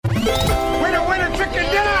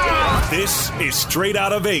This is Straight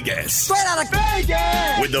Out of Vegas. Straight Out of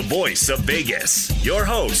Vegas! With the voice of Vegas, your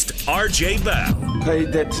host, RJ Bell. Pay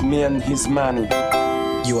that man his money.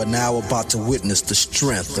 You are now about to witness the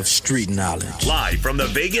strength of street knowledge. Live from the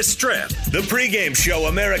Vegas Strip, the pregame show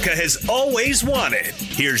America has always wanted.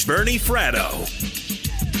 Here's Bernie Fratto.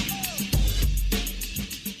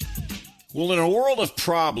 Well, in a world of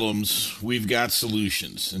problems, we've got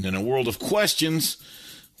solutions. And in a world of questions,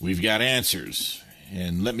 we've got answers.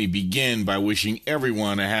 And let me begin by wishing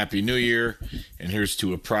everyone a happy new year, and here's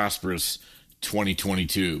to a prosperous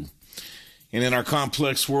 2022. And in our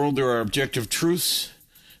complex world, there are objective truths,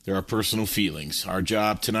 there are personal feelings. Our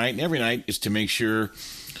job tonight and every night is to make sure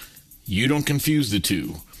you don't confuse the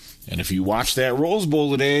two. And if you watch that Rose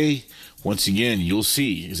Bowl today, once again, you'll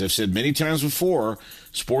see, as I've said many times before,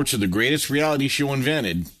 sports are the greatest reality show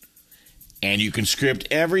invented, and you can script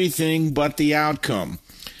everything but the outcome.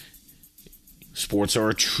 Sports are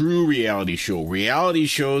a true reality show. Reality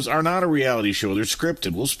shows are not a reality show. They're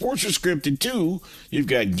scripted. Well, sports are scripted too. You've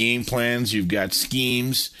got game plans, you've got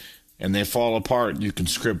schemes, and they fall apart. You can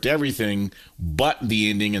script everything but the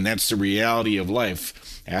ending, and that's the reality of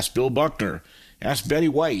life. Ask Bill Buckner. Ask Betty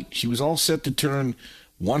White. She was all set to turn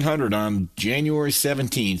 100 on January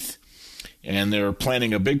 17th, and they're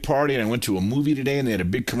planning a big party, and I went to a movie today, and they had a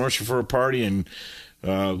big commercial for a party, and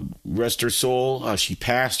rest her soul, she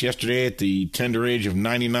passed yesterday at the tender age of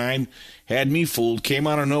 99. Had me fooled, came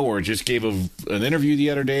out of nowhere, just gave an interview the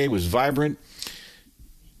other day, was vibrant.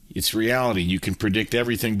 It's reality. You can predict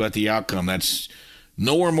everything but the outcome. That's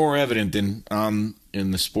nowhere more evident than in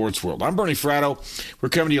the sports world. I'm Bernie Fratto. We're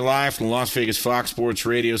coming to you live from the Las Vegas Fox Sports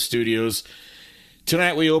Radio studios.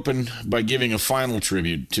 Tonight we open by giving a final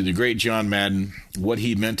tribute to the great John Madden, what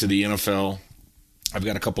he meant to the NFL. I've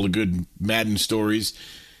got a couple of good Madden stories.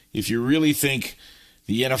 If you really think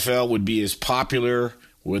the NFL would be as popular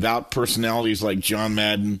without personalities like John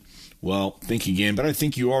Madden, well, think again. But I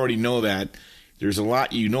think you already know that. There's a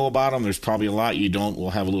lot you know about him. There's probably a lot you don't.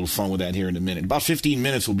 We'll have a little fun with that here in a minute. In about 15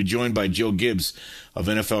 minutes, we'll be joined by Joe Gibbs of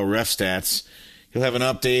NFL Ref Stats. He'll have an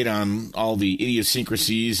update on all the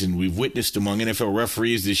idiosyncrasies, and we've witnessed among NFL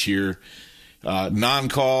referees this year,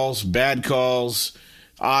 non-calls, bad calls,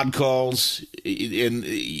 odd calls,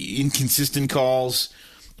 inconsistent calls,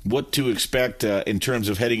 what to expect in terms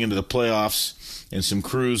of heading into the playoffs, and some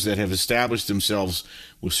crews that have established themselves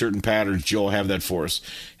with certain patterns. Joe will have that for us.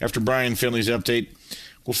 After Brian Finley's update,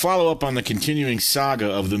 we'll follow up on the continuing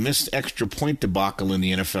saga of the missed extra point debacle in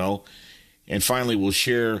the NFL, and finally we'll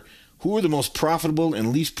share who are the most profitable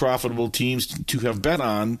and least profitable teams to have bet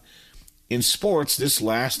on in sports this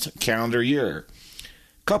last calendar year.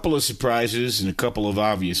 Couple of surprises and a couple of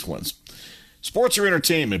obvious ones. Sports are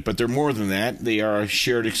entertainment, but they're more than that. They are a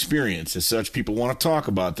shared experience. As such, people want to talk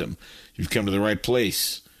about them. You've come to the right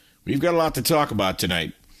place. We've got a lot to talk about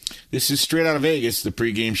tonight. This is Straight Out of Vegas, the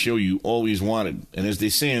pregame show you always wanted. And as they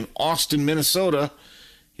say in Austin, Minnesota,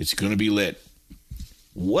 it's going to be lit.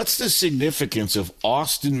 What's the significance of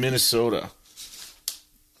Austin, Minnesota?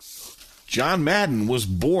 John Madden was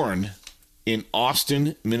born in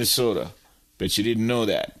Austin, Minnesota. Bet you didn't know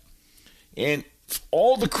that. And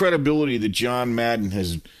all the credibility that John Madden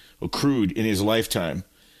has accrued in his lifetime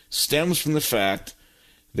stems from the fact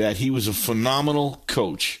that he was a phenomenal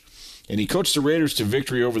coach. And he coached the Raiders to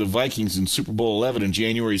victory over the Vikings in Super Bowl 11 in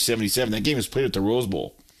January 77. That game was played at the Rose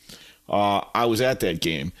Bowl. I was at that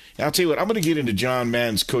game. And I'll tell you what, I'm going to get into John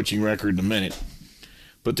Madden's coaching record in a minute.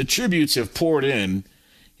 But the tributes have poured in,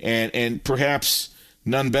 and perhaps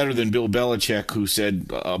none better than Bill Belichick, who said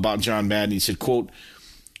about John Madden, he said, quote,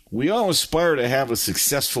 "We all aspire to have a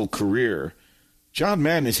successful career. John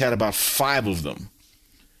Madden has had about 5 of them."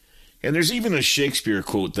 And there's even a Shakespeare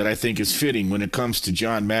quote that I think is fitting when it comes to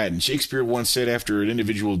John Madden. Shakespeare once said after an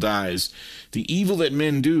individual dies, "The evil that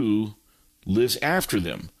men do lives after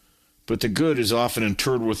them, but the good is often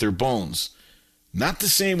interred with their bones." Not the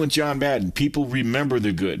same with John Madden. People remember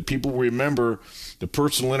the good. People remember the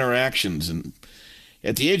personal interactions. And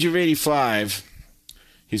at the age of 85,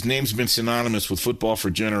 his name's been synonymous with football for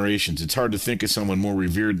generations. It's hard to think of someone more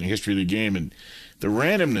revered in the history of the game. And the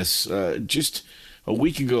randomness, just a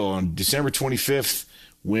week ago on December 25th,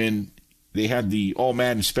 when they had the All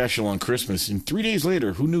Madden special on Christmas, and 3 days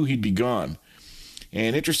later, who knew he'd be gone?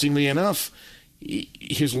 And interestingly enough,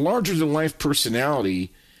 his larger-than-life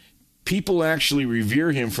personality, people actually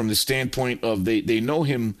revere him from the standpoint of they know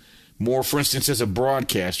him more, for instance, as a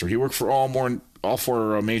broadcaster. He worked for all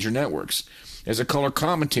four major networks as a color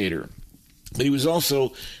commentator. But he was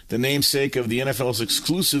also the namesake of the NFL's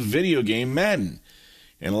exclusive video game, Madden.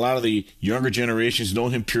 And a lot of the younger generations know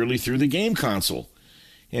him purely through the game console.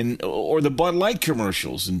 and or the Bud Light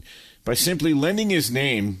commercials. And by simply lending his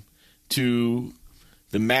name to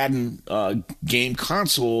the Madden game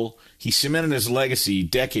console, he cemented his legacy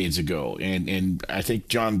decades ago. And I think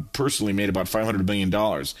John personally made about $500 million.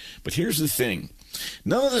 But here's the thing.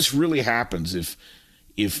 None of this really happens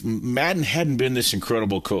if Madden hadn't been this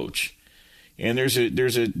incredible coach. And there's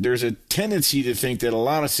a tendency to think that a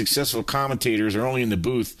lot of successful commentators are only in the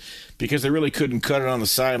booth because they really couldn't cut it on the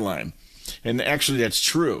sideline. And actually, that's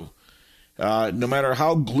true. No matter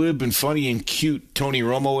how glib and funny and cute Tony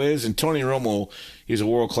Romo is, and Tony Romo is a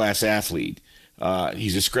world-class athlete.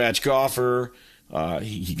 He's a scratch golfer.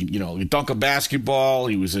 He dunk a basketball.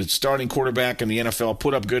 He was a starting quarterback in the NFL,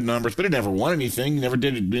 put up good numbers, but he never won anything. He never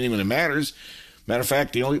did anything that matters. Matter of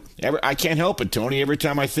fact, I can't help it, Tony. Every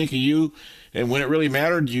time I think of you, and when it really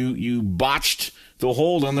mattered, you botched the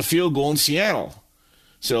hold on the field goal in Seattle.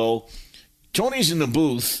 So Tony's in the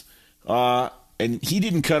booth, and he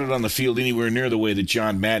didn't cut it on the field anywhere near the way that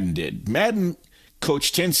John Madden did. Madden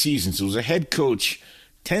coached 10 seasons. He was a head coach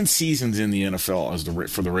 10 seasons in the NFL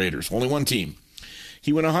for the Raiders. Only one team.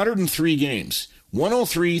 He won 103 games,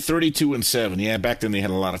 103, 32, and 7. Yeah, back then they had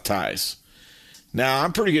a lot of ties. Now,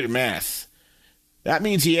 I'm pretty good at math. That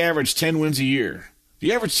means he averaged 10 wins a year. If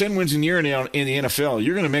you average 10 wins a year in the NFL,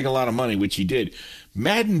 you're going to make a lot of money, which he did.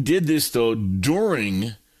 Madden did this, though,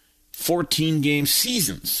 during 14-game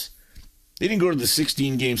seasons. They didn't go to the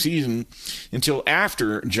 16-game season until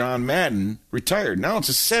after John Madden retired. Now it's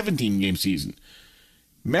a 17-game season.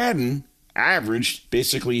 Madden averaged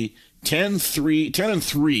basically 10 and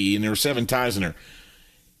 3, and there were 7 ties in there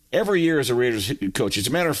every year as a Raiders coach. As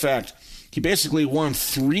a matter of fact, he basically won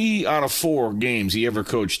 3 out of 4 games he ever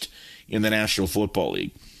coached in the National Football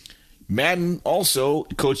League. Madden also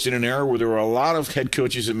coached in an era where there were a lot of head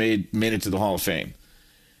coaches that made it to the Hall of Fame.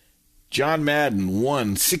 John Madden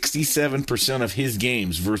won 67% of his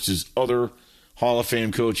games versus other Hall of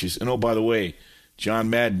Fame coaches. And oh, by the way, John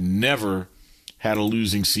Madden never had a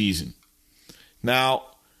losing season. Now,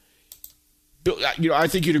 I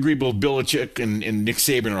think you'd agree both Belichick and Nick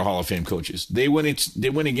Saban are Hall of Fame coaches. They went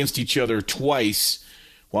against each other twice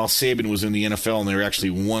while Saban was in the NFL, and they were actually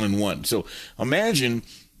 1-1. So imagine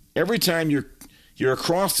every time you're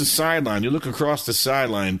across the sideline, you look across the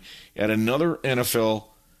sideline at another NFL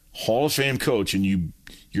Hall of Fame coach, and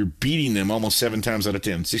you're beating them almost 7 times out of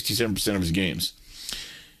 10, 67% of his games.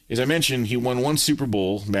 As I mentioned, he won 1 Super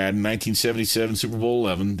Bowl, Madden, 1977, Super Bowl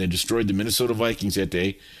 11. They destroyed the Minnesota Vikings that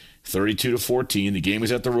day, 32-14. The game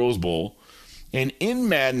was at the Rose Bowl. And in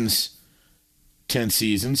Madden's 10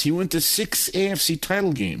 seasons, he went to 6 AFC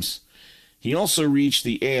title games. He also reached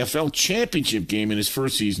the AFL championship game in his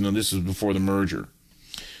first season, and this was before the merger.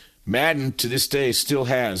 Madden, to this day, still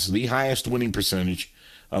has the highest winning percentage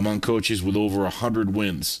among coaches with over 100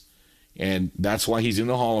 wins. And that's why he's in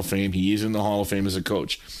the Hall of Fame. He is in the Hall of Fame as a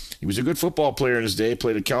coach. He was a good football player in his day,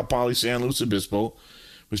 played at Cal Poly San Luis Obispo,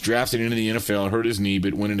 was drafted into the NFL, hurt his knee,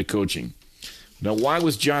 but went into coaching. Now, why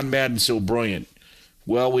was John Madden so brilliant?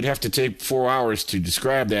 Well, we'd have to take 4 hours to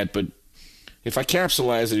describe that, but if I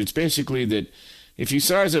capsulize it, it's basically that if you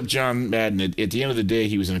size up John Madden, at the end of the day,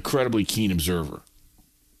 he was an incredibly keen observer.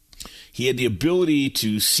 He had the ability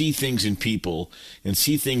to see things in people and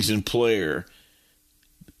see things in players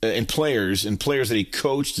that he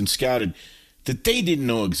coached and scouted that they didn't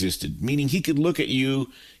know existed, meaning he could look at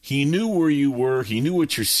you, he knew where you were, he knew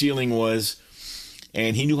what your ceiling was,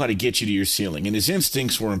 and he knew how to get you to your ceiling, and his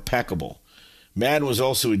instincts were impeccable. Madden was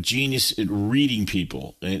also a genius at reading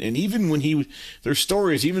people, and even when there's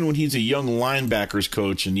stories, even when he's a young linebackers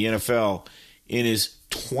coach in the NFL in his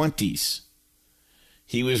 20s,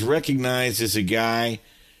 he was recognized as a guy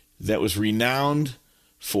that was renowned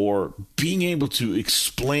for being able to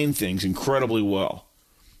explain things incredibly well.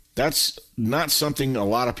 That's not something a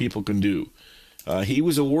lot of people can do. He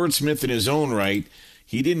was a wordsmith in his own right.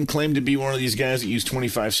 He didn't claim to be one of these guys that used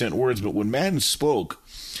 25-cent words, but when Madden spoke,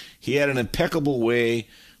 he had an impeccable way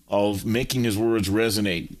of making his words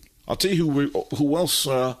resonate. I'll tell you who else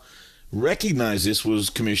recognized this was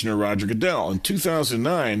Commissioner Roger Goodell. In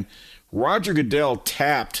 2009, Roger Goodell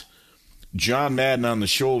tapped John Madden on the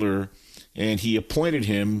shoulder, and he appointed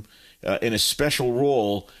him in a special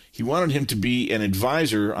role. He wanted him to be an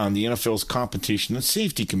advisor on the NFL's Competition and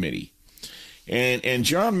Safety Committee. And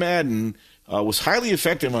John Madden was highly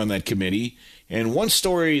effective on that committee. And one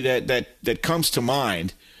story that comes to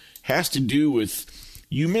mind has to do with,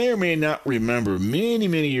 you may or may not remember, many,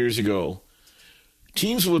 many years ago,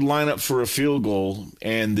 teams would line up for a field goal,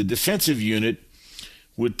 and the defensive unit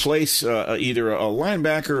would place either a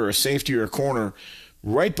linebacker or a safety or a corner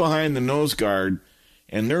right behind the nose guard,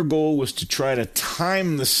 and their goal was to try to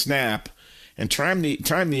time the snap and time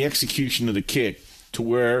the execution of the kick to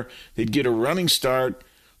where they'd get a running start,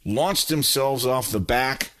 launch themselves off the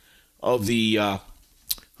back of the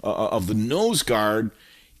nose guard,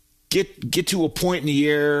 get to a point in the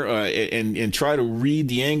air and try to read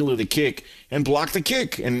the angle of the kick and block the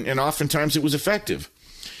kick, and oftentimes it was effective.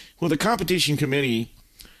 Well, the competition committee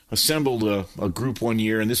assembled a group one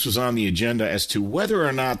year, and this was on the agenda as to whether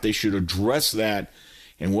or not they should address that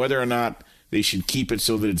and whether or not they should keep it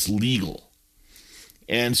so that it's legal.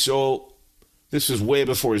 And so this was way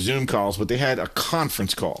before Zoom calls, but they had a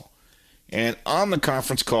conference call. And on the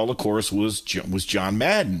conference call, of course, was John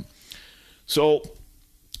Madden. So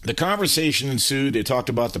the conversation ensued. They talked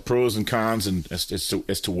about the pros and cons and as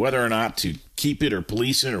to whether or not to keep it or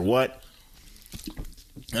police it or what.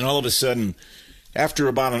 And all of a sudden, after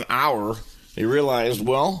about an hour, they realized,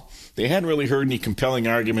 well, they hadn't really heard any compelling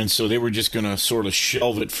arguments, so they were just going to sort of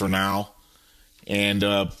shelve it for now and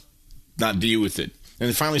not deal with it. And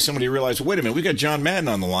then finally somebody realized, wait a minute, we got John Madden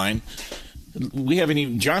on the line.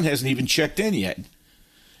 John hasn't even checked in yet.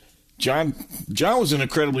 John was an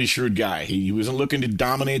incredibly shrewd guy. He wasn't looking to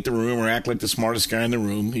dominate the room or act like the smartest guy in the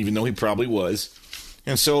room, even though he probably was.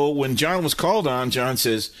 And so when John was called on, John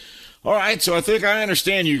says, all right, so I think I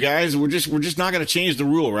understand you guys. We're just not going to change the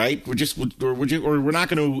rule, right? We're not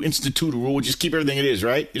going to institute a rule. We'll just keep everything it is,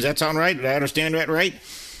 right? Does that sound right? Did I understand that right?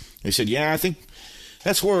 They said, yeah, I think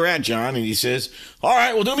that's where we're at, John. And he says, all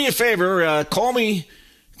right, well, do me a favor. Call me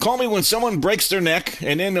when someone breaks their neck,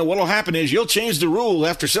 and then what'll happen is you'll change the rule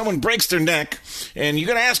after someone breaks their neck, and you're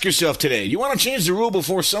going to ask yourself today, you want to change the rule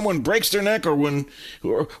before someone breaks their neck or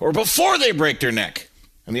before they break their neck?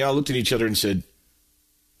 And they all looked at each other and said,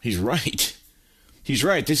 he's right. He's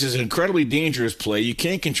right. This is an incredibly dangerous play. You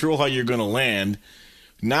can't control how you're going to land.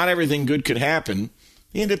 Not everything good could happen.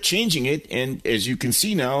 They end up changing it, and as you can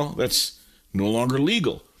see now, that's no longer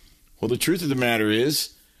legal. Well, the truth of the matter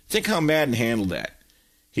is, think how Madden handled that.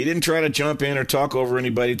 He didn't try to jump in or talk over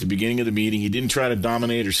anybody at the beginning of the meeting. He didn't try to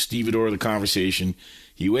dominate or stevedore the conversation.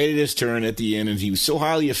 He waited his turn at the end, and he was so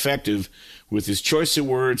highly effective with his choice of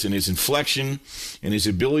words and his inflection and his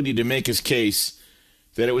ability to make his case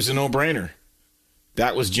that it was a no-brainer.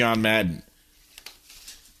 That was John Madden.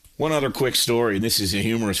 One other quick story, and this is a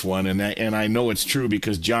humorous one, and I know it's true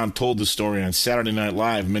because John told the story on Saturday Night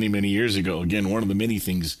Live many, many years ago. Again, one of the many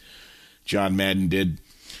things John Madden did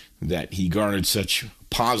that he garnered such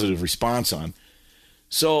positive response on.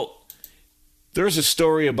 So there's a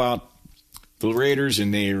story about the Raiders,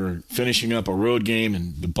 and they were finishing up a road game,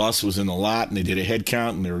 and the bus was in the lot, and they did a head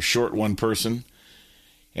count, and they were short one person.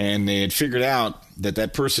 And they had figured out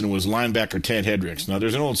that person was linebacker Ted Hendricks. Now,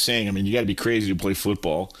 there's an old saying, I mean, you got to be crazy to play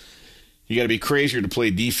football. You got to be crazier to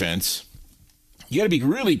play defense. You got to be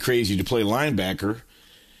really crazy to play linebacker.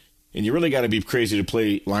 And you really got to be crazy to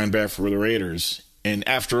play linebacker for the Raiders. And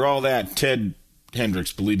after all that, Ted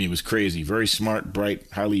Hendricks, believe me, was crazy. Very smart, bright,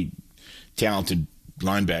 highly talented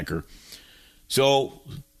linebacker. So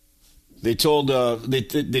they told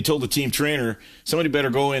the team trainer, somebody better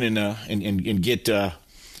go in and get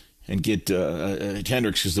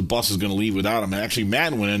Hendricks because the bus is going to leave without him. And actually,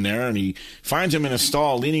 Madden went in there, and he finds him in a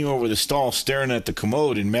stall, leaning over the stall, staring at the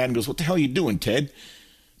commode. And Madden goes, what the hell are you doing, Ted?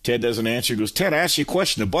 Ted doesn't answer. He goes, Ted, I asked you a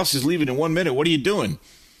question. The bus is leaving in 1 minute. What are you doing?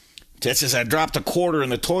 Ted says, I dropped a quarter in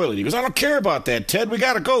the toilet. He goes, I don't care about that, Ted. We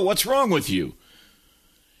got to go. What's wrong with you?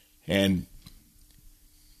 And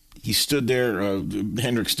he stood there,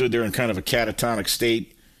 Hendricks stood there in kind of a catatonic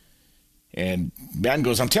state. And Madden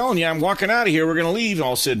goes, I'm telling you, I'm walking out of here. We're going to leave. And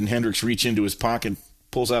all of a sudden, Hendricks reaches into his pocket,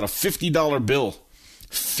 pulls out a $50 bill,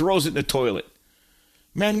 throws it in the toilet.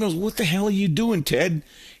 Madden goes, what the hell are you doing, Ted?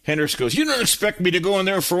 Hendricks goes, you don't expect me to go in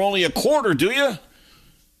there for only a quarter, do you?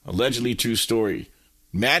 Allegedly true story.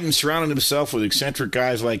 Madden surrounded himself with eccentric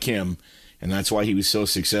guys like him, and that's why he was so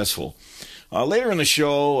successful. Later in the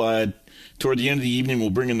show, toward the end of the evening, we'll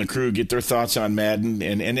bring in the crew, get their thoughts on Madden,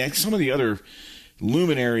 and some of the other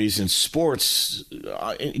luminaries in sports.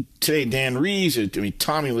 Today, Dan Reeves,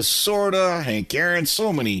 Tommy Lasorda, Hank Aaron,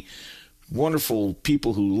 so many wonderful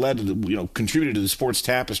people who contributed to the sports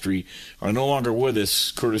tapestry are no longer with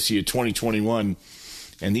us, courtesy of 2021.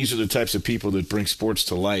 And these are the types of people that bring sports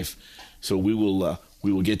to life. So we will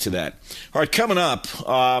get to that. All right, coming up,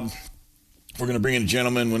 we're going to bring in a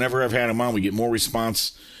gentleman. Whenever I've had him on, we get more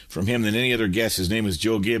response from him than any other guest. His name is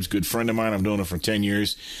Joe Gibbs, good friend of mine. I've known him for 10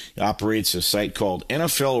 years. He operates a site called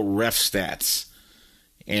NFL Ref Stats.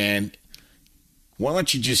 And why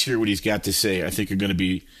don't you just hear what he's got to say? I think you're going to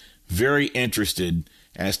be very interested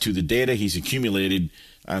as to the data he's accumulated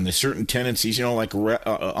on the certain tendencies. Like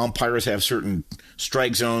umpires have certain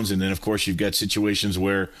strike zones, and then, of course, you've got situations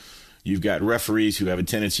where You've got referees who have a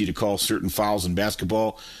tendency to call certain fouls in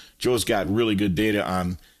basketball. Joe's got really good data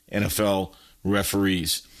on NFL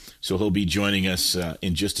referees. So he'll be joining us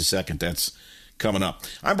in just a second. That's coming up.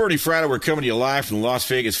 I'm Bernie Fratto. We're coming to you live from the Las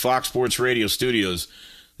Vegas Fox Sports Radio studios.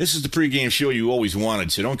 This is the pregame show you always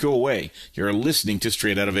wanted, so don't go away. You're listening to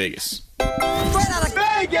Straight Outta Vegas. Straight Outta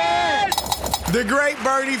Vegas! The great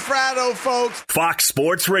Bernie Fratto, folks. Fox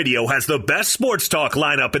Sports Radio has the best sports talk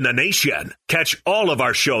lineup in the nation. Catch all of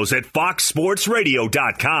our shows at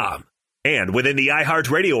foxsportsradio.com. And within the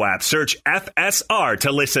iHeartRadio app, search FSR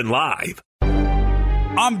to listen live.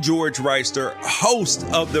 I'm George Reister, host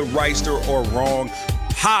of the Reister or Wrong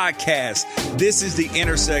podcast. This is the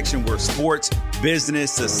intersection where sports,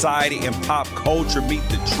 business, society, and pop culture meet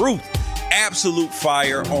the truth. Absolute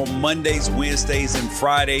fire on Mondays, Wednesdays, and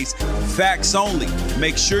Fridays. Facts only.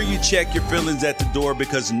 Make sure you check your feelings at the door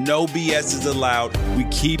because no BS is allowed. We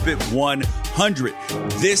keep it 100.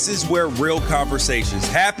 This is where real conversations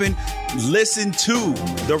happen. Listen to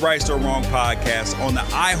the Right or Wrong podcast on the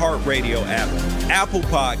iHeartRadio app, Apple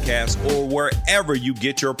Podcasts, or wherever you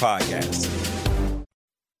get your podcasts.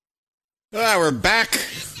 We're back.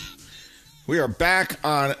 We are back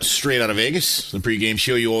on Straight Outta Vegas, the pregame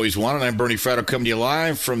show you always wanted. I'm Bernie Fratto coming to you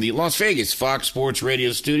live from the Las Vegas Fox Sports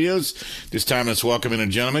Radio studios. This time let's welcome in a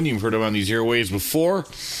gentleman. You've heard him on these airwaves before.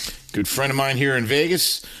 Good friend of mine here in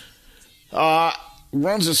Vegas.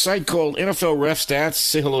 Runs a site called NFL Ref Stats.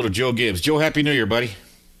 Say hello to Joe Gibbs. Joe, Happy New Year, buddy.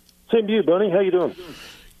 Same to you, Bernie. How you doing?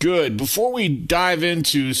 Good. Before we dive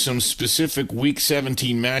into some specific Week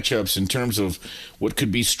 17 matchups in terms of what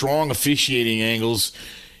could be strong officiating angles,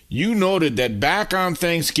 you noted that back on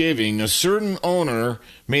Thanksgiving, a certain owner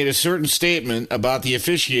made a certain statement about the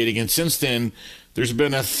officiating, and since then, there's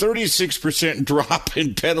been a 36% drop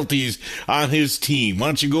in penalties on his team. Why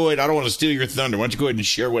don't you go ahead? I don't want to steal your thunder. Why don't you go ahead and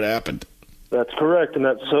share what happened? That's correct, and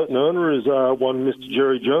that certain owner is one Mr.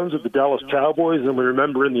 Jerry Jones of the Dallas Cowboys, and we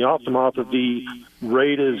remember in the aftermath of the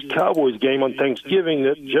Raiders-Cowboys game on Thanksgiving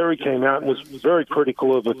that Jerry came out and was very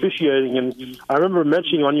critical of officiating, and I remember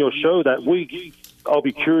mentioning on your show that week, I'll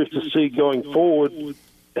be curious to see going forward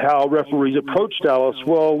how referees approach Dallas.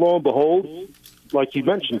 Well, lo and behold, like you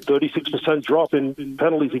mentioned, 36% drop in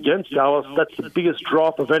penalties against Dallas. That's the biggest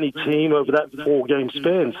drop of any team over that four-game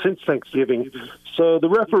span since Thanksgiving. So the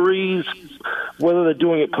referees, whether they're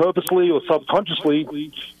doing it purposely or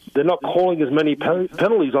subconsciously, they're not calling as many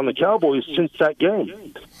penalties on the Cowboys since that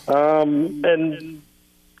game. And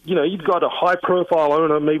you know, you've got a high-profile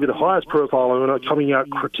owner, maybe the highest-profile owner, coming out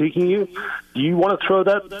critiquing you. Do you want to throw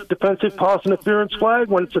that defensive pass interference flag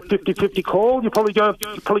when it's a 50-50 call? You're probably going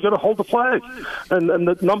to hold the flag, and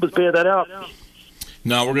the numbers bear that out.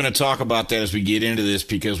 No, we're going to talk about that as we get into this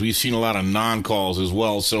because we've seen a lot of non-calls as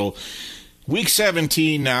well. So Week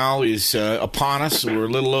 17 now is upon us. We're a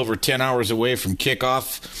little over 10 hours away from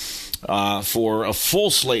kickoff for a full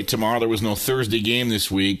slate tomorrow. There was no Thursday game this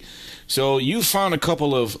week. So you found a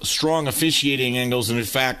couple of strong officiating angles, and in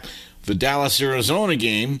fact, the Dallas-Arizona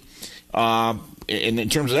game, in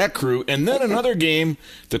terms of that crew, and then another game,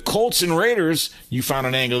 the Colts and Raiders, you found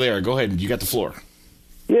an angle there. Go ahead, you got the floor.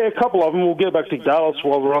 Yeah, a couple of them. We'll get back to Dallas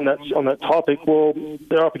while we're on that topic. Well,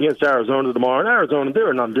 they're up against Arizona tomorrow, and Arizona,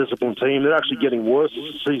 they're an undisciplined team. They're actually getting worse as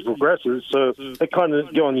the season progresses, so they kind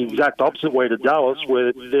of go on the exact opposite way to Dallas,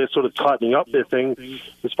 where they're sort of tightening up their thing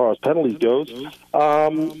as far as penalties goes.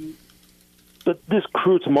 But this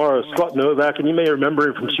crew tomorrow, Scott Novak, and you may remember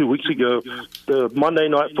him from 2 weeks ago, the Monday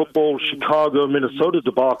Night Football Chicago-Minnesota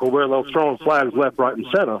debacle where they'll throw flags left, right, and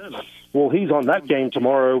center. Well, he's on that game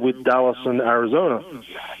tomorrow with Dallas and Arizona.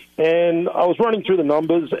 And I was running through the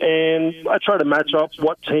numbers, and I try to match up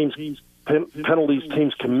what penalties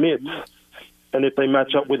teams commit, and if they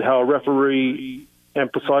match up with how a referee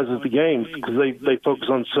emphasizes the games, because they focus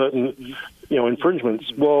on certain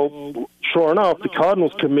infringements. Well, sure enough, the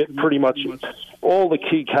Cardinals commit pretty much all the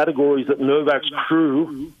key categories that Novak's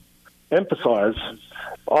crew emphasize: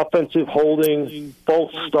 offensive holding,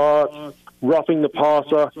 false start, roughing the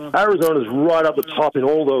passer. Arizona's right up the top in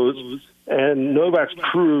all those, and Novak's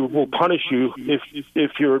crew will punish you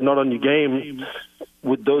if you're not on your game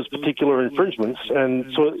with those particular infringements.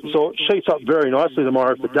 And so it shapes up very nicely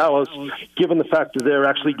tomorrow for Dallas, given the fact that they're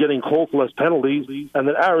actually getting called for less penalties, and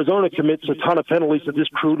that Arizona commits a ton of penalties that this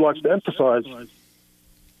crew likes to emphasize.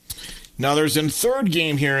 Now, there's a third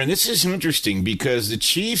game here, and this is interesting because the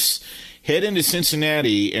Chiefs head into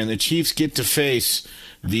Cincinnati, and the Chiefs get to face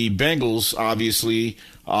the Bengals, obviously,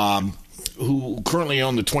 who currently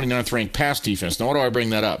own the 29th ranked pass defense. Now, why do I bring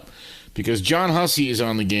that up? because John Hussey is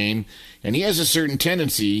on the game, and he has a certain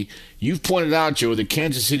tendency. You've pointed out, Joe, that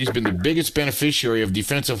Kansas City's been the biggest beneficiary of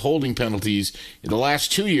defensive holding penalties in the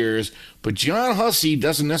last 2 years, but John Hussey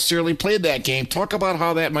doesn't necessarily play that game. Talk about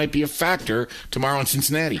how that might be a factor tomorrow in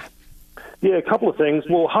Cincinnati. Yeah, a couple of things.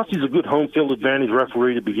 Well, Hussey's a good home field advantage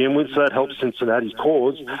referee to begin with, so that helps Cincinnati's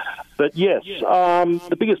cause. But yes,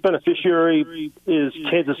 the biggest beneficiary is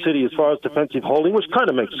Kansas City as far as defensive holding, which kind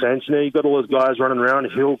of makes sense. You know, you've got all those guys running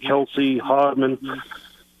around, Hill, Kelsey, Hardman,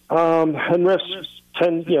 and refs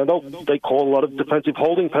tend, they call a lot of defensive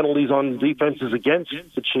holding penalties on defenses against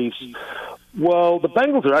the Chiefs. Well, the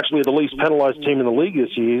Bengals are actually the least penalized team in the league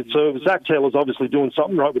this year, so Zach Taylor's obviously doing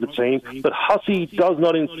something right with the team, but Hussey does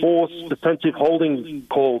not enforce defensive holding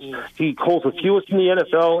calls. He calls the fewest in the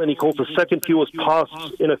NFL, and he calls the second fewest pass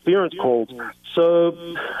interference calls. So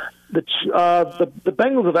the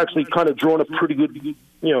Bengals have actually kind of drawn a pretty good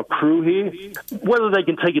crew here. Whether they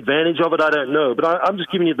can take advantage of it, I don't know, but I'm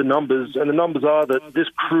just giving you the numbers, and the numbers are that this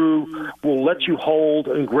crew will let you hold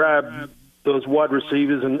and grab those wide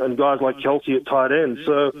receivers and guys like Kelsey at tight end.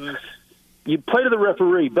 So you play to the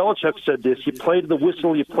referee. Belichick said this. You play to the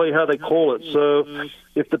whistle. You play how they call it. So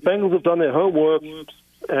if the Bengals have done their homework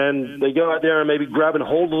and they go out there and maybe grab and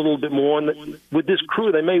hold a little bit more, and with this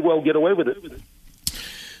crew, they may well get away with it.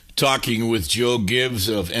 Talking with Joe Gibbs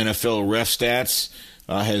of NFL Ref Stats,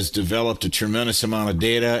 has developed a tremendous amount of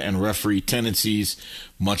data and referee tendencies,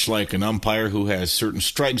 much like an umpire who has certain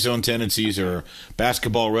strike zone tendencies or a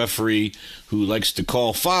basketball referee who likes to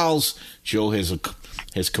call fouls. Joe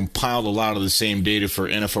has compiled a lot of the same data for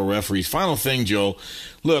NFL referees. Final thing, Joe,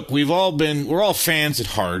 look, we're all fans at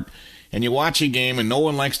heart, and you watch a game and no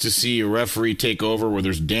one likes to see a referee take over where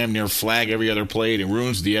there's damn near flag every other play. It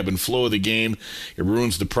ruins the ebb and flow of the game. It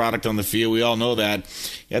ruins the product on the field. We all know that.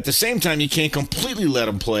 At the same time, you can't completely let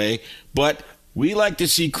them play, but we like to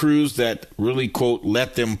see crews that really, quote,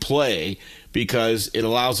 let them play because it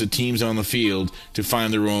allows the teams on the field to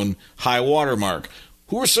find their own high water mark.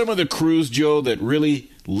 Who are some of the crews, Joe, that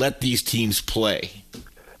really let these teams play?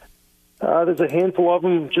 There's a handful of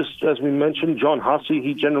them, just as we mentioned. John Hussey,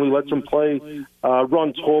 he generally lets them play.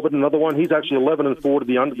 Ron Torbett, another one. He's actually 11-4 to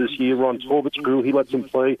the under this year. Ron Torbett's crew, he lets them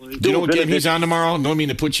play. Do you know what game he's on tomorrow? Don't mean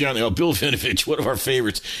to put you on. Bill Vinovich, one of our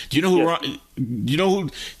favorites. Do you know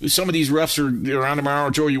who some of these refs are on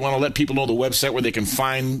tomorrow, Joe? You want to let people know the website where they can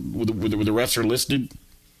find where the refs are listed?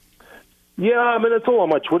 Yeah, I mean, it's all on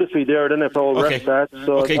my Twitter feed there at NFL Ref Stats,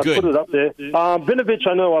 so I put it up there. Vinovich,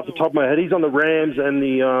 I know off the top of my head, he's on the Rams and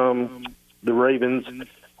the Ravens.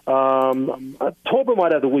 Torben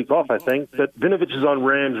might have the week off, I think, but Vinovich is on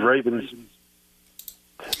Rams, Ravens.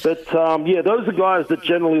 But, those are guys that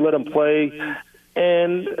generally let them play.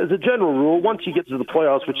 And as a general rule, once you get to the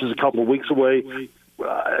playoffs, which is a couple of weeks away,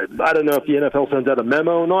 I don't know if the NFL sends out a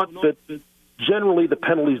memo or not, but generally the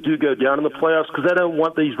penalties do go down in the playoffs because they don't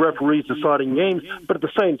want these referees deciding games. But at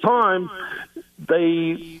the same time,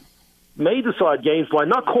 they may decide games by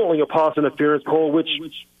not calling a pass interference call, which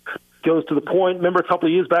goes to the point. Remember a couple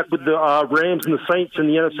of years back with the Rams and the Saints in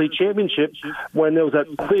the NFC Championship when there was that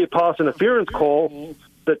clear pass interference call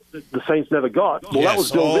that the Saints never got. Well, that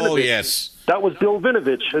was Bill Vinovich. Yes. That was Bill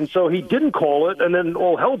Vinovich, and so he didn't call it, and then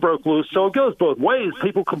all hell broke loose. So it goes both ways.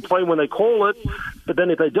 People complain when they call it, but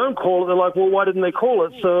then if they don't call it, they're like, well, why didn't they call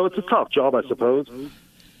it? So it's a tough job, I suppose.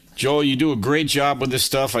 Joel, you do a great job with this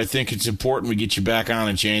stuff. I think it's important we get you back on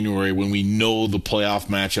in January when we know the playoff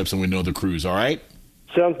matchups and we know the crews, all right?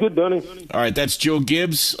 Sounds good, Bernie. All right, that's Joe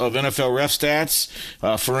Gibbs of NFL Ref Stats.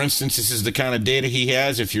 For instance, this is the kind of data he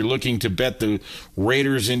has. If you're looking to bet the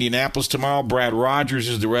Raiders Indianapolis tomorrow, Brad Rogers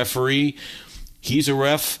is the referee. He's a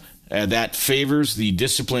ref that favors the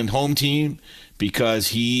disciplined home team because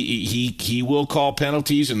he will call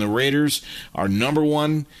penalties, and the Raiders are number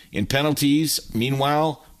one in penalties.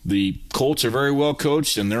 Meanwhile, the Colts are very well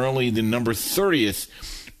coached, and they're only the number 30th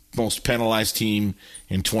most penalized team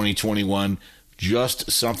in 2021. Just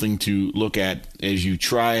something to look at as you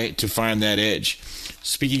try to find that edge.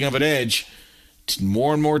 Speaking of an edge,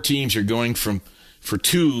 more and more teams are going for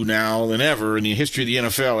two now than ever in the history of the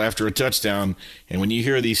NFL after a touchdown. And when you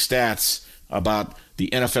hear these stats about the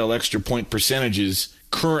NFL extra point percentages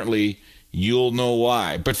currently, you'll know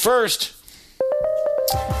why. But first,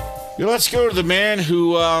 let's go to the man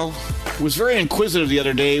who was very inquisitive the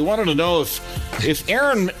other day. He wanted to know if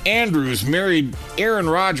Aaron Andrews married Aaron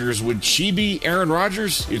Rodgers, would she be Aaron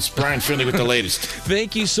Rodgers? It's Brian Finley with the latest.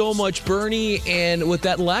 Thank you so much, Bernie. And with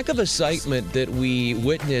that lack of excitement that we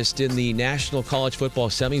witnessed in the National College Football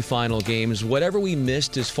semifinal games, whatever we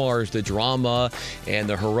missed as far as the drama and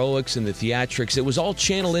the heroics and the theatrics, it was all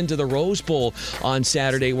channeled into the Rose Bowl on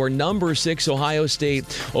Saturday, where number 6 Ohio State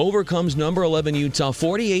overcomes number 11 Utah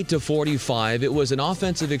 48-45. It was an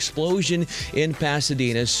offensive explosion in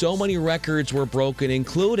Pasadena. So many records were broken,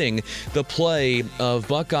 including the play of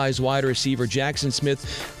Buckeyes wide receiver Jackson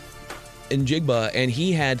Smith-Njigba, and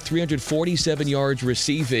he had 347 yards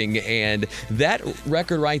receiving, and that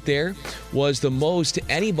record right there was the most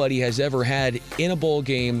anybody has ever had in a bowl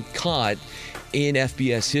game caught in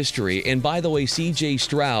FBS history. And by the way, C.J.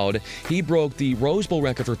 Stroud, he broke the Rose Bowl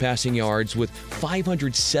record for passing yards with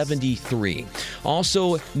 573.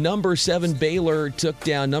 Also, number 7 Baylor took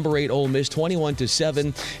down number 8 Ole Miss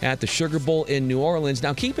 21-7 at the Sugar Bowl in New Orleans.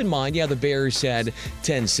 Now, keep in mind, the Bears had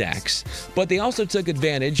 10 sacks, but they also took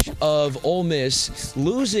advantage of Ole Miss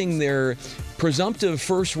losing their presumptive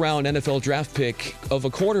first-round NFL draft pick of a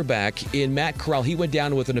quarterback in Matt Corral. He went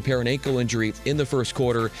down with an apparent ankle injury in the first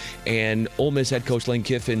quarter, and Ole Miss head coach Lane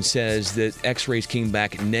Kiffin says that X-rays came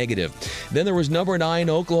back negative. Then there was number 9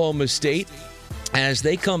 Oklahoma State, as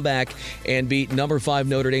they come back and beat number 5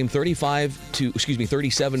 Notre Dame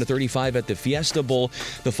 37-35 at the Fiesta Bowl.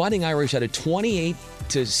 The Fighting Irish had a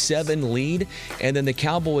 28-7 lead, and then the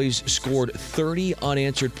Cowboys scored 30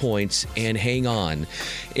 unanswered points and hang on.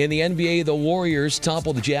 In the NBA, the Warriors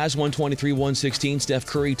toppled the Jazz 123-116. Steph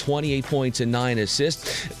Curry 28 points and 9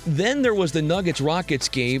 assists. Then there was the Nuggets-Rockets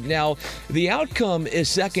game. Now, the outcome is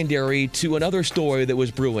secondary to another story that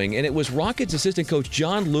was brewing, and it was Rockets assistant coach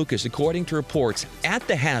John Lucas, according to reports, at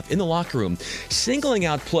the half in the locker room, singling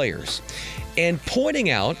out players and pointing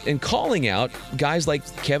out and calling out guys like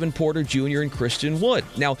Kevin Porter Jr. and Christian Wood.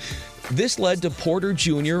 Now, this led to Porter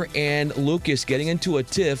Jr. and Lucas getting into a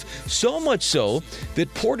tiff, so much so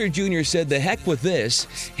that Porter Jr. said, "The heck with this."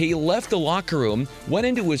 He left the locker room, went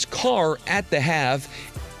into his car at the half,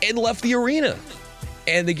 and left the arena.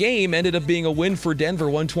 And the game ended up being a win for Denver,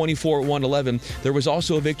 124-111. There was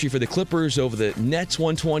also a victory for the Clippers over the Nets,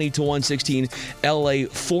 120-116. LA,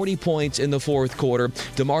 40 points in the fourth quarter.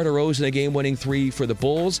 DeMar DeRozan, a game-winning 3 for the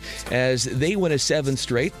Bulls as they win a 7th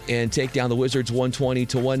straight and take down the Wizards,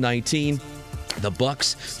 120-119. The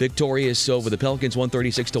Bucks victorious over the Pelicans,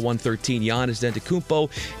 136-113. Giannis Antetokounmpo,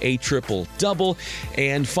 a triple-double.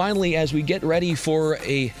 And finally, as we get ready for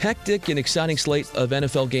a hectic and exciting slate of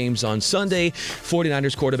NFL games on Sunday,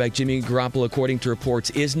 49ers quarterback Jimmy Garoppolo, according to reports,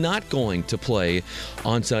 is not going to play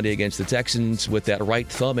on Sunday against the Texans with that right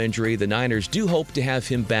thumb injury. The Niners do hope to have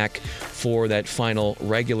him back for that final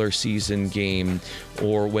regular season game,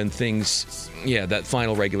 or when things, that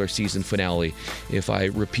final regular season finale, if I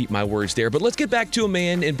repeat my words there. But let's get back to a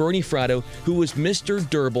man in Bernie Fratto who was Mr.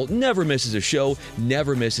 Durable, never misses a show,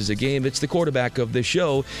 never misses a game. It's the quarterback of this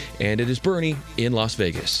show, and it is Bernie in Las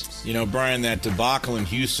Vegas. You know, Brian, that debacle in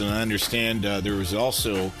Houston, I understand there was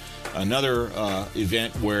also another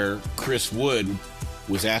event where Chris Wood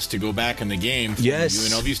was asked to go back in the game from the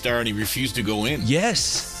UNLV star, and he refused to go in.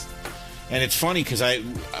 Yes. And it's funny because I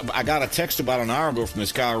got a text about an hour ago from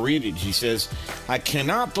this guy, read it. He says, "I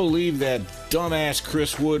cannot believe that dumbass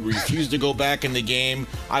Chris Wood refused to go back in the game.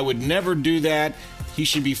 I would never do that. He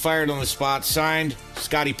should be fired on the spot. Signed,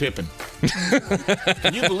 Scottie Pippen."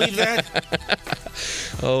 Can you believe that?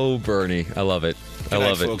 Oh, Bernie. I love it. I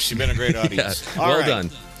love it. Folks, you've been a great audience. Well done.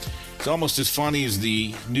 It's almost as funny as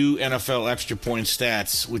the new NFL extra point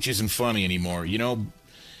stats, which isn't funny anymore. You know,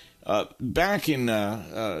 back in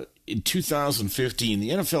 2015,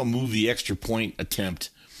 the NFL moved the extra point attempt,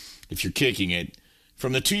 if you're kicking it,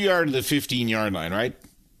 from the 2-yard to the 15-yard line, right?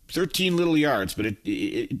 13 little yards, but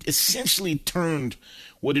it essentially turned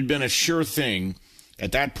what had been a sure thing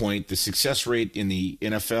at that point. The success rate in the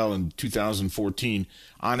NFL in 2014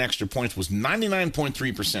 on extra points was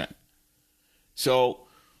 99.3%. So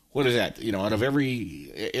what is that? You know, out of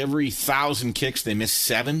every 1,000 kicks, they missed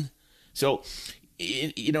 7. So,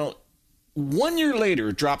 you know, 1 year later,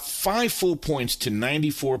 it dropped 5 full points to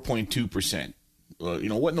 94.2%. You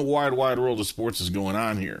know, what in the wide world of sports is going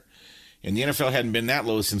on here? And the NFL hadn't been that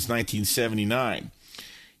low since 1979.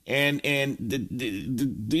 And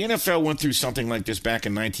the NFL went through something like this back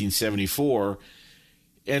in 1974.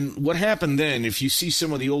 And what happened then, if you see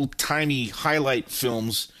some of the old-timey highlight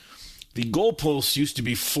films, the goalposts used to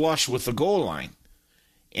be flush with the goal line.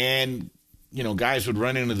 And, you know, guys would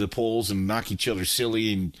run into the poles and knock each other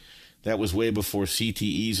silly, and that was way before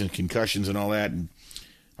CTEs and concussions and all that. And,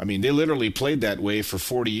 I mean, they literally played that way for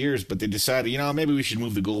 40 years, but they decided, you know, maybe we should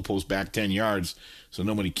move the goalpost back 10 yards so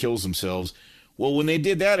nobody kills themselves. Well, when they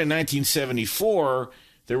did that in 1974,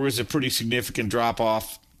 there was a pretty significant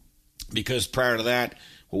drop-off because prior to that,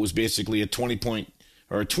 what was basically a 20-point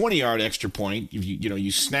or a 20-yard extra point,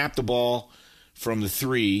 you snap the ball from the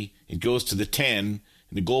 3, it goes to the 10, and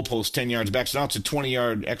the goalpost 10 yards back. So now it's a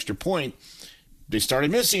 20-yard extra point. They started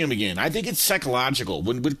missing them again. I think it's psychological.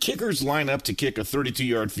 When kickers line up to kick a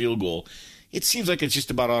 32-yard field goal, it seems like it's just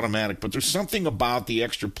about automatic. But there's something about the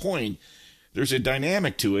extra point. There's a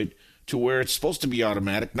dynamic to it to where it's supposed to be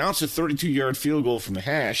automatic. Now it's a 32-yard field goal from the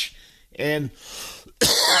hash. And,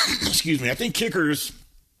 excuse me, I think kickers,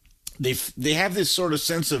 they have this sort of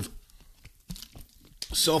sense of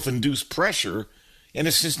self-induced pressure, and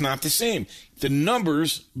it's just not the same. The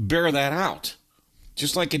numbers bear that out,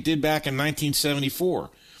 just like it did back in 1974.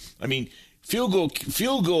 I mean, field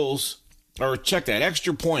goals, or check that,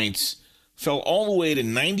 extra points fell all the way to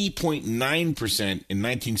 90.9% in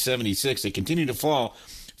 1976. They continued to fall.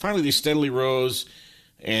 Finally, they steadily rose,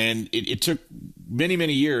 and it took many,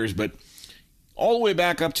 many years, but all the way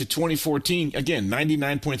back up to 2014, again,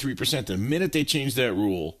 99.3%. The minute they changed that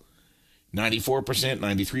rule, 94%,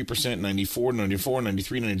 93%, 94, 94,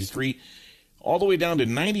 93, 93, all the way down to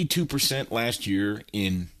 92% last year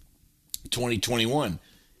in 2021.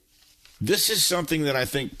 This is something that I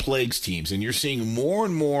think plagues teams, and you're seeing more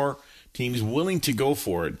and more teams willing to go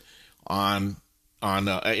for it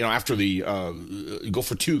after the go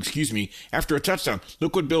for 2, after a touchdown.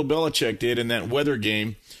 Look what Bill Belichick did in that weather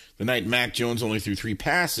game the night Mac Jones only threw 3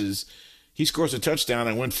 passes. He scores a touchdown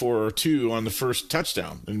and went for 2 on the first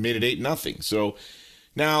touchdown and made it 8-0. So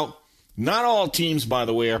now, not all teams, by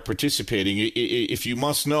the way, are participating. If you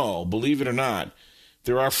must know, believe it or not,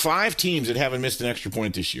 there are 5 teams that haven't missed an extra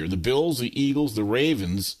point this year. The Bills, the Eagles, the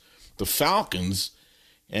Ravens, the Falcons,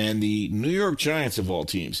 and the New York Giants of all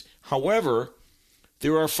teams. However,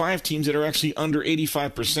 there are 5 teams that are actually under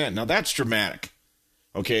 85%. Now, that's dramatic.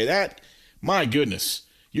 Okay, my goodness.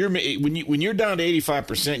 When you're down to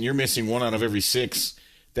 85% and you're missing 1 out of every 6,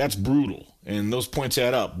 that's brutal. And those points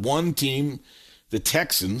add up. One team, the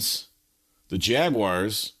Texans, the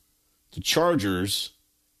Jaguars, the Chargers,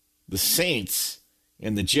 the Saints,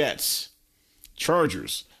 and the Jets.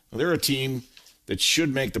 Chargers. Now, they're a team that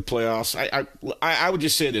should make the playoffs. I would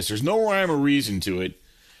just say this. There's no rhyme or reason to it.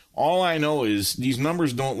 All I know is these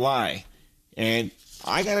numbers don't lie. And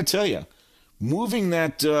I got to tell you, moving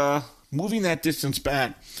that distance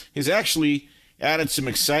back has actually added some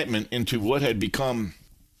excitement into what had become,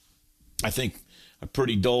 I think, a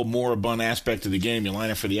pretty dull, moribund aspect of the game. You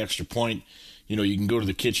line up for the extra point. You can go to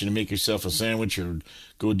the kitchen and make yourself a sandwich or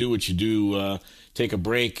go do what you do, take a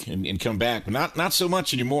break and come back. But not so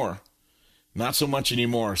much anymore. Not so much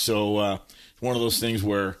anymore. So it's one of those things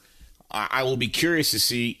where I will be curious to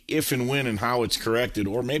see if and when and how it's corrected.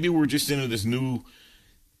 Or maybe we're just into this new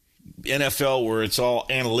NFL where it's all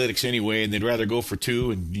analytics anyway, and they'd rather go for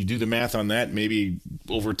 2, and you do the math on that. Maybe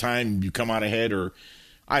over time you come out ahead, or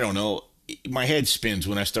I don't know. My head spins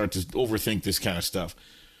when I start to overthink this kind of stuff.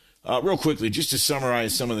 Real quickly, just to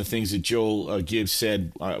summarize some of the things that Joe Gibbs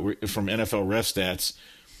said from NFL Ref Stats.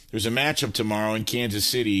 There's a matchup tomorrow in Kansas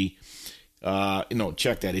City.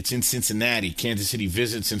 Check that. It's in Cincinnati. Kansas City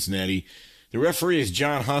visits Cincinnati. The referee is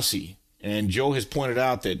John Hussey, and Joe has pointed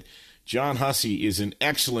out that John Hussey is an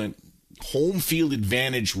excellent home field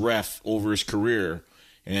advantage ref over his career,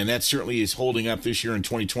 and that certainly is holding up this year in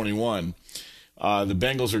 2021. The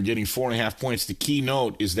Bengals are getting 4.5 points. The key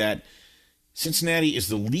note is that Cincinnati is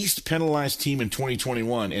the least penalized team in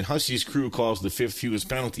 2021, and Hussey's crew calls the 5th fewest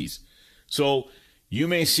penalties. So you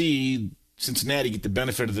may see Cincinnati get the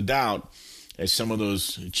benefit of the doubt as some of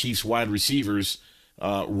those Chiefs wide receivers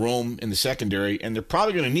roam in the secondary, and they're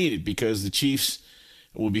probably going to need it because the Chiefs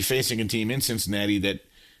will be facing a team in Cincinnati that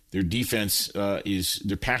their defense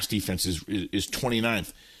their pass defense is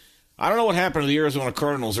 29th. I don't know what happened to the Arizona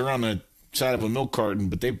Cardinals. They're on the side of a milk carton,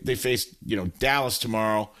 but they face Dallas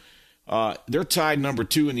tomorrow. They're tied number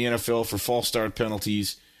 2 in the NFL for false start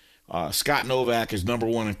penalties. Scott Novak is number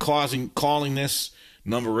 1 in calling this,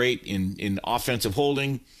 number 8 in offensive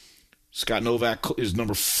holding. Scott Novak is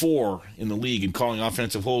number 4 in the league in calling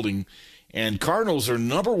offensive holding. And Cardinals are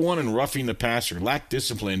number 1 in roughing the passer, lack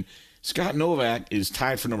discipline. Scott Novak is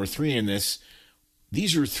tied for number 3 in this.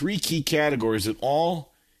 These are 3 key categories that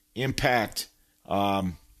all impact,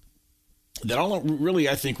 I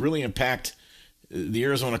think, really impact the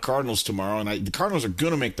Arizona Cardinals tomorrow. And the Cardinals are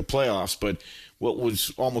going to make the playoffs, but what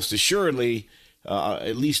was almost assuredly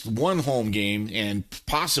at least one home game, and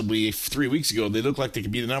possibly 3 weeks ago, they looked like they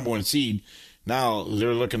could be the number 1 seed. Now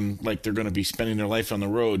they're looking like they're going to be spending their life on the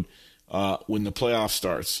road when the playoff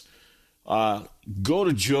starts. Go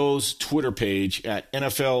to Joe's Twitter page at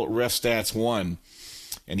NFL Ref Stats 1,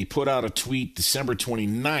 and he put out a tweet December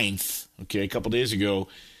 29th, a couple days ago.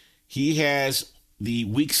 He has the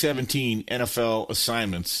Week 17 NFL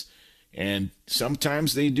assignments, and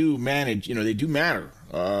sometimes they do manage, they do matter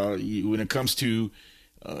when it comes to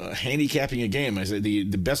handicapping a game. I said the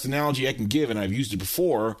best analogy I can give, and I've used it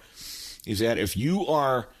before, is that if you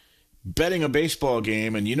are betting a baseball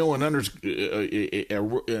game and an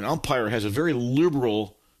umpire has a very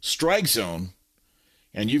liberal strike zone,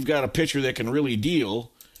 and you've got a pitcher that can really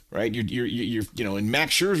deal, right? You're and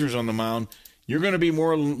Max Scherzer's on the mound, you're going to be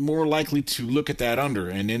more likely to look at that under,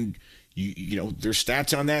 and then there's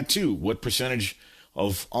stats on that too. What percentage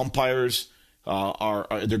of umpires are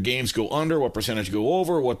their games go under? What percentage go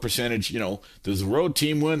over? What percentage does the road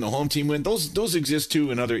team win? The home team win? Those exist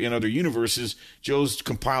too in other universes. Joe's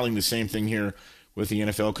compiling the same thing here with the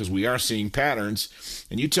NFL because we are seeing patterns.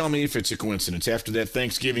 And you tell me if it's a coincidence. After that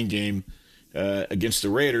Thanksgiving game against the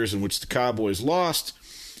Raiders, in which the Cowboys lost,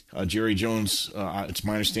 Jerry Jones, it's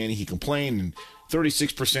my understanding, he complained, and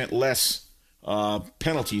 36% less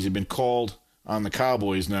penalties have been called on the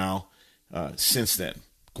Cowboys now since then.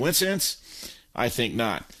 Coincidence? I think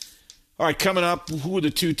not. All right, coming up, who are the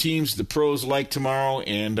two teams the pros like tomorrow?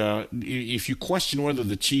 And if you question whether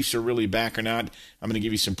the Chiefs are really back or not, I'm going to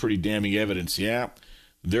give you some pretty damning evidence. Yeah,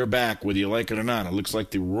 they're back, whether you like it or not. It looks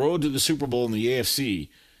like the road to the Super Bowl in the AFC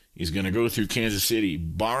is going to go through Kansas City,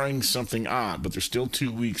 barring something odd, but there's still 2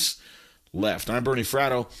 weeks left. I'm Bernie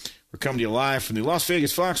Fratto. We're coming to you live from the Las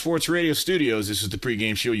Vegas Fox Sports Radio studios. This is the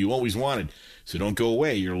pregame show you always wanted, so don't go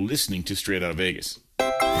away. You're listening to Straight Out of Vegas.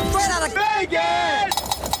 Straight out of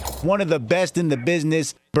Vegas! One of the best in the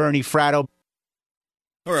business, Bernie Fratto.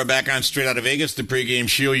 All right, back on Straight Out of Vegas, the pregame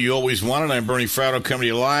show you always wanted. I'm Bernie Fratto, coming to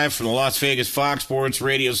you live from the Las Vegas Fox Sports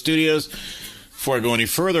Radio studios. Before I go any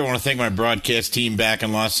further, I want to thank my broadcast team back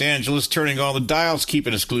in Los Angeles, turning all the dials,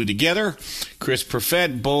 keeping us glued together. Chris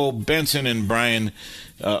Perfett, Bo Benson, and Brian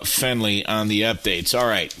Fenley on the updates. All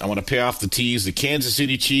right, I want to pay off the tease. The Kansas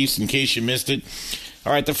City Chiefs, in case you missed it.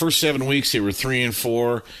 All right, the first 7 weeks, they were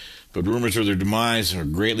 3-4, but rumors of their demise are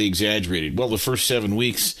greatly exaggerated. Well, the first 7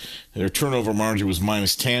 weeks, their turnover margin was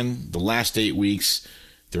 -10. The last 8 weeks,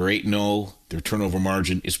 they're 8-0. Their turnover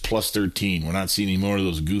margin is +13. We're not seeing any more of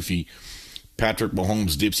those goofy Patrick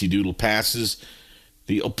Mahomes dipsy doodle passes.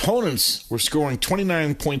 The opponents were scoring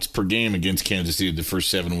 29 points per game against Kansas City the first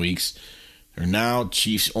 7 weeks. They're now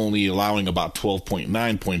Chiefs only allowing about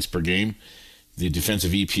 12.9 points per game. The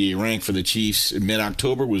defensive EPA rank for the Chiefs in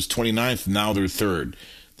mid-October was 29th. Now they're 3rd.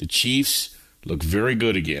 The Chiefs look very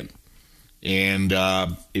good again. And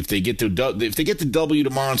if they get the W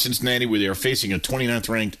tomorrow in Cincinnati, where they are facing a 29th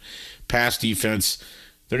ranked pass defense,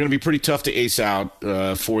 they're going to be pretty tough to ace out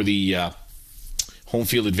for the home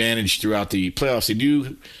field advantage throughout the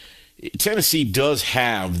playoffs. Tennessee does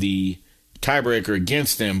have the tiebreaker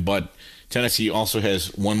against them, but Tennessee also has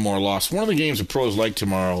one more loss. One of the games the pros like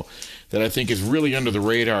tomorrow that I think is really under the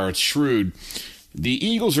radar, it's shrewd. The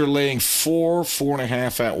Eagles are laying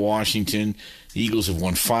 4.5 at Washington. The Eagles have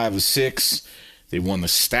won 5 of 6. They won the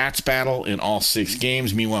stats battle in all 6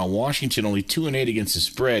 games. Meanwhile, Washington only 2-8 against the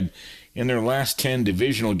spread in their last 10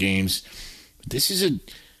 divisional games.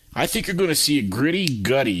 I think you're going to see a gritty,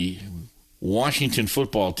 gutty Washington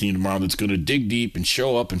football team tomorrow that's going to dig deep and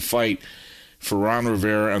show up and fight for Ron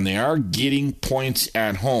Rivera, and they are getting points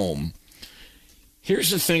at home.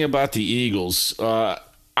 Here's the thing about the Eagles.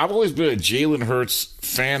 I've always been a Jalen Hurts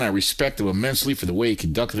fan. I respect him immensely for the way he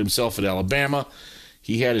conducted himself at Alabama.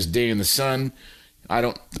 He had his day in the sun.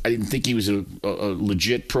 I didn't think he was a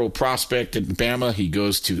legit pro prospect at Bama. He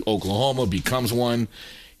goes to Oklahoma, becomes one,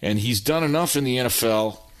 and he's done enough in the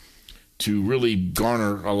NFL to really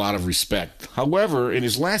garner a lot of respect. However, in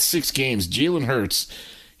his last 6 games, Jalen Hurts,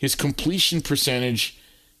 his completion percentage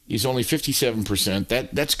is only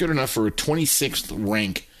 57%. That's good enough for a 26th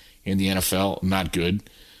rank in the NFL. Not good.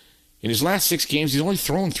 In his last 6 games, he's only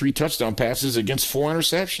thrown 3 touchdown passes against 4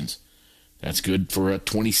 interceptions. That's good for a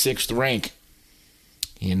 26th rank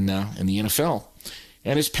in the NFL.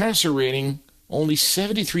 And his passer rating, only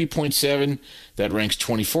 73.7. That ranks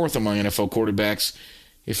 24th among NFL quarterbacks.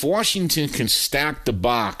 If Washington can stack the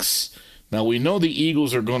box, now we know the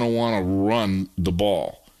Eagles are going to want to run the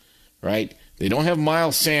ball, right? They don't have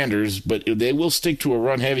Miles Sanders, but they will stick to a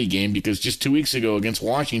run-heavy game because just 2 weeks ago against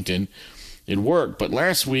Washington, it worked. But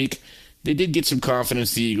last week, they did get some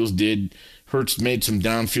confidence, the Eagles did. Hurts made some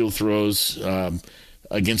downfield throws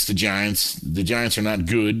against the Giants. The Giants are not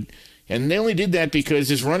good, and they only did that because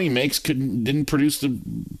his running makes didn't produce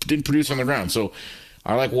on the ground. So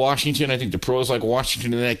I like Washington. I think the pros like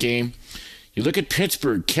Washington in that game. You look at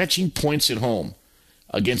Pittsburgh catching points at home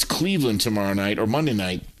against Cleveland tomorrow night or Monday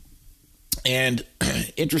night. And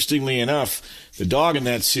interestingly enough, the Dog in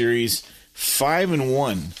that series,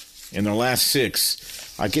 5-1 in their last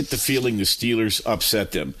 6. I get the feeling the Steelers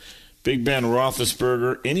upset them. Big Ben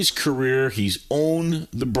Roethlisberger, in his career, he's owned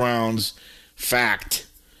the Browns. Fact.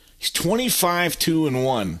 He's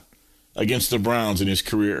 25-2-1 against the Browns in his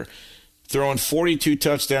career. Throwing 42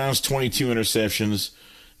 touchdowns, 22 interceptions,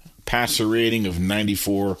 passer rating of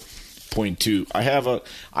 94.2.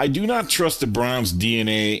 I do not trust the Browns'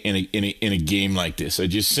 DNA in a game like this. I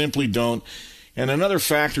just simply don't. And another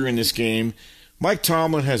factor in this game, Mike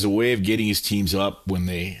Tomlin has a way of getting his teams up when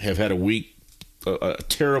they have had a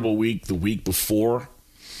terrible week the week before.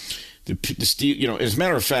 As a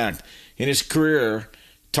matter of fact, in his career,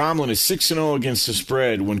 Tomlin is 6-0 against the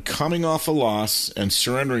spread when coming off a loss and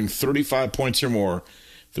surrendering 35 points or more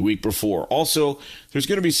the week before. Also, there's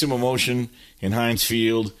going to be some emotion in Heinz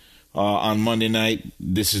Field on Monday night.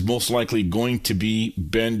 This is most likely going to be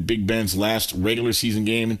Big Ben's last regular season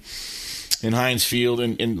game in Heinz Field.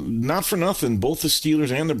 And not for nothing, both the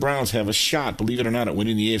Steelers and the Browns have a shot, believe it or not, at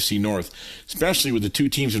winning the AFC North, especially with the two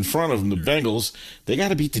teams in front of them, the Bengals. They got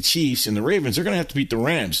to beat the Chiefs, and the Ravens, they're going to have to beat the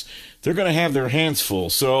Rams. They're going to have their hands full.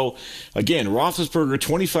 So, again, Roethlisberger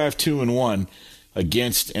 25-2-1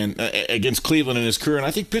 against Cleveland in his career, and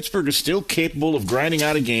I think Pittsburgh is still capable of grinding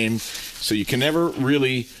out a game, so you can never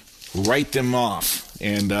really write them off.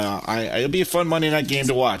 And it'll be a fun Monday night game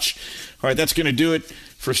to watch. All right, that's going to do it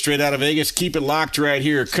for Straight Out of Vegas. Keep it locked right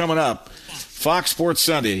here. Coming up, Fox Sports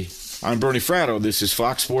Sunday. I'm Bernie Fratto. This is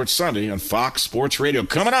Fox Sports Sunday on Fox Sports Radio.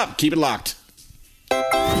 Coming up, keep it locked.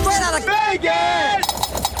 Straight Out of Vegas!